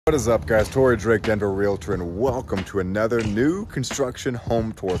What is up, guys? Torrey Drake, Denver Realtor, and welcome to another new construction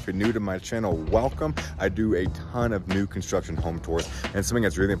home tour. If you're new to my channel, welcome. I do a ton of new construction home tours, and something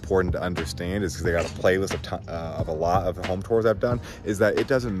that's really important to understand is because I got a playlist of a lot of home tours I've done, is that it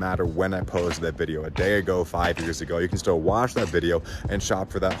doesn't matter when I posted that video, a day ago, 5 years ago, you can still watch that video and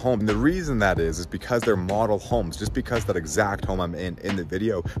shop for that home. And the reason that is because they're model homes. Just because that exact home I'm in the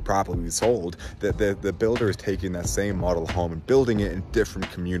video properly sold, the builder is taking that same model home and building it in different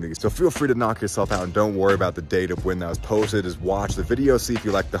communities. So feel free to knock yourself out and don't worry about the date of when that was posted. Just watch the video, see if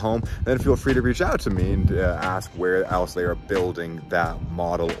you like the home, then feel free to reach out to me and ask where else they are building that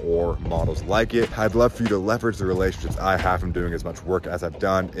model or models like it. I'd love for you to leverage the relationships I have from doing as much work as I've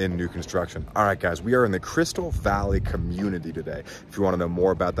done in new construction. All right, guys, we are in the Crystal Valley community today. If you want to know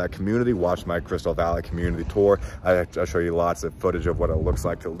more about that community, watch my Crystal Valley community tour. I'll show you lots of footage of what it looks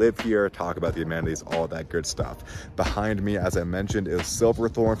like to live here, talk about the amenities, all that good stuff. Behind me, as I mentioned, is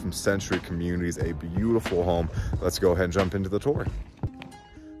Silverthorne from Century Communities, a beautiful home. Let's go ahead and jump into the tour.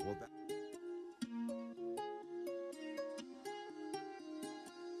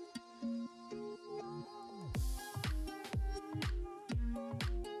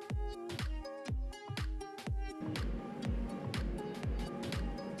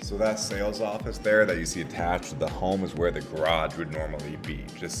 So that sales office there that you see attached to the home is where the garage would normally be,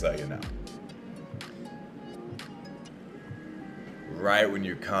 just so you know. Right when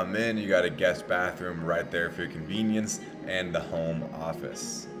you come in, you got a guest bathroom right there for your convenience, and the home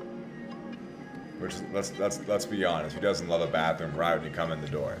office. Which, let's be honest, who doesn't love a bathroom right when you come in the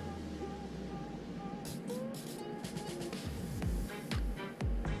door?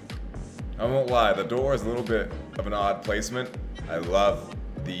 I won't lie, the door is a little bit of an odd placement. I love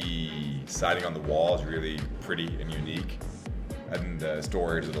the siding on the wall, is really pretty and unique, and the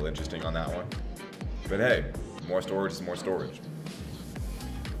storage is a little interesting on that one. But hey, more storage is more storage.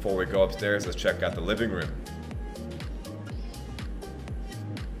 Before we go upstairs, let's check out the living room.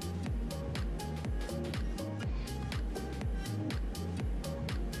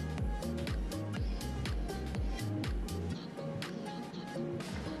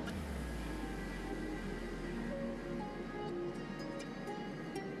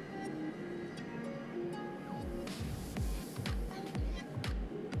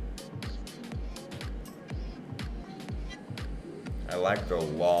 I like the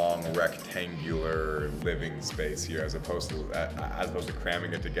long rectangular living space here as opposed to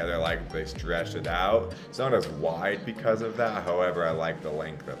cramming it together. I like they stretched it out. It's not as wide because of that, however, I like the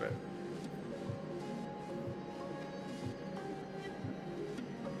length of it.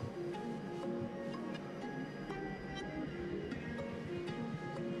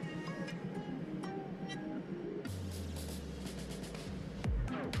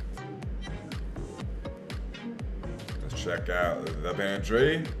 Check out the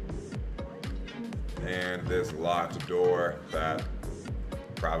pantry and this locked door that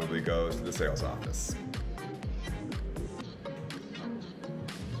probably goes to the sales office.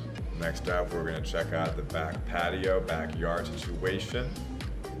 Next up, we're going to check out the back patio, backyard situation.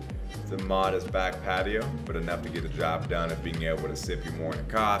 It's a modest back patio, but enough to get the job done of being able to sip your morning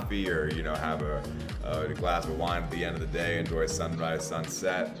coffee or, you know, have a glass of wine at the end of the day, enjoy sunrise,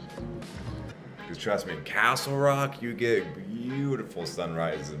 sunset. Because trust me, in Castle Rock, you get beautiful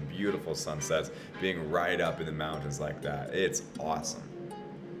sunrises and beautiful sunsets being right up in the mountains like that. It's awesome.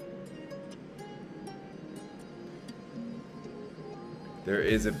 There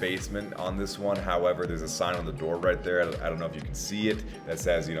is a basement on this one, however, there's a sign on the door right there, I don't know if you can see it, that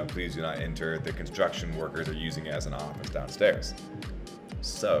says, you know, please do not enter. The construction workers are using it as an office downstairs.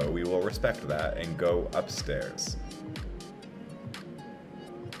 So we will respect that and go upstairs.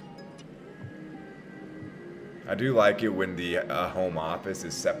 I do like it when the home office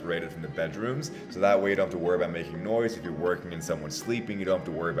is separated from the bedrooms, so that way you don't have to worry about making noise. If you're working and someone's sleeping, you don't have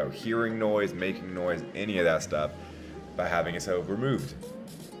to worry about hearing noise, making noise, any of that stuff by having it so removed.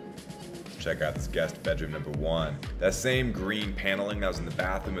 Check out this guest bedroom number 1. That same green paneling that was in the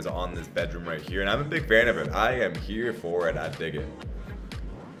bathroom is on this bedroom right here, and I'm a big fan of it. I am here for it, I dig it.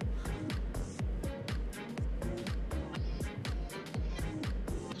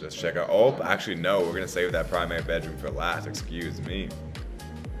 Just check out, oh, actually no, we're gonna save that primary bedroom for last, excuse me.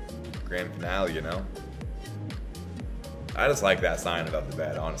 Grand finale, you know? I just like that sign above the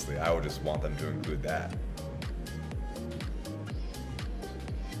bed, honestly. I would just want them to include that.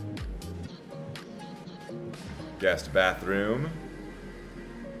 Guest bathroom.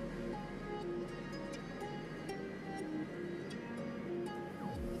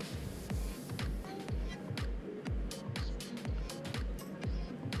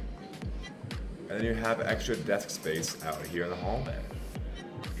 And then you have extra desk space out here in the hallway.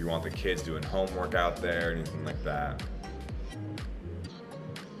 If you want the kids doing homework out there, anything like that.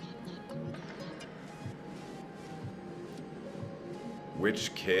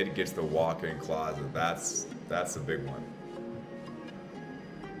 Which kid gets the walk-in closet? That's a big one.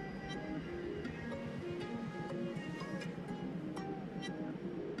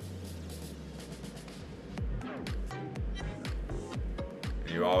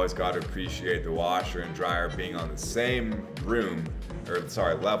 You always got to appreciate the washer and dryer being on the same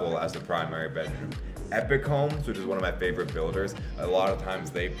level as the primary bedroom. Epic Homes, which is one of my favorite builders, a lot of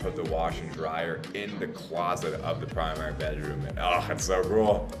times they put the washer and dryer in the closet of the primary bedroom. And, oh, it's so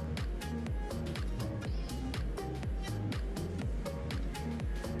cool.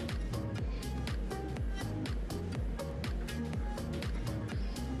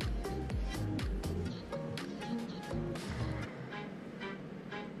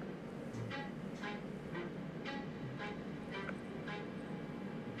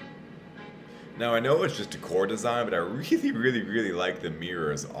 Now I know it's just decor design, but I really like the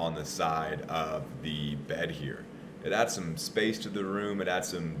mirrors on the side of the bed here. It adds some space to the room, it adds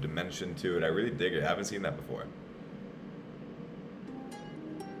some dimension to it. I really dig it. I haven't seen that before.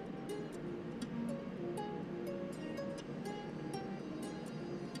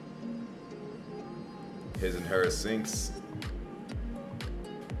 His and her sinks.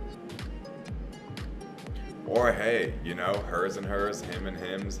 Or hey, you know, hers and hers, him and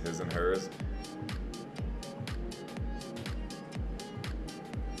hims, his and hers.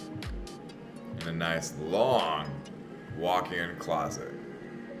 And a nice long walk-in closet.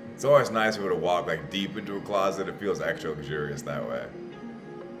 It's always nice to be able to walk like deep into a closet. It feels extra luxurious that way.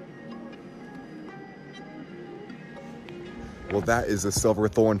 Well, that is the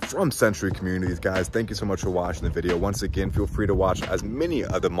Silverthorne from Century Communities, guys. Thank you so much for watching the video. Once again, feel free to watch as many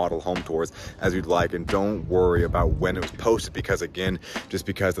of the model home tours as you'd like, and don't worry about when it was posted, because again, just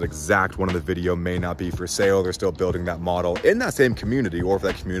because that exact one of the video may not be for sale, they're still building that model in that same community, or if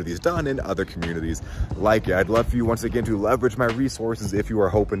that community is done in other communities like it. I'd love for you once again to leverage my resources if you are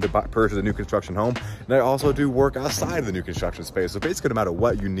hoping to purchase a new construction home. And I also do work outside of the new construction space. So basically, no matter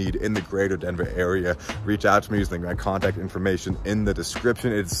what you need in the greater Denver area, reach out to me using my contact information in the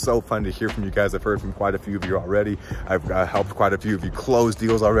description. It's so fun to hear from you guys. I've heard from quite a few of you already. I've helped quite a few of you close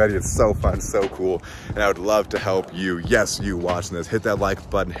deals already. It's so fun, so cool. And I would love to help you. Yes, you watching this. Hit that like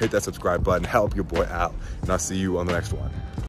button, hit that subscribe button, help your boy out. And I'll see you on the next one.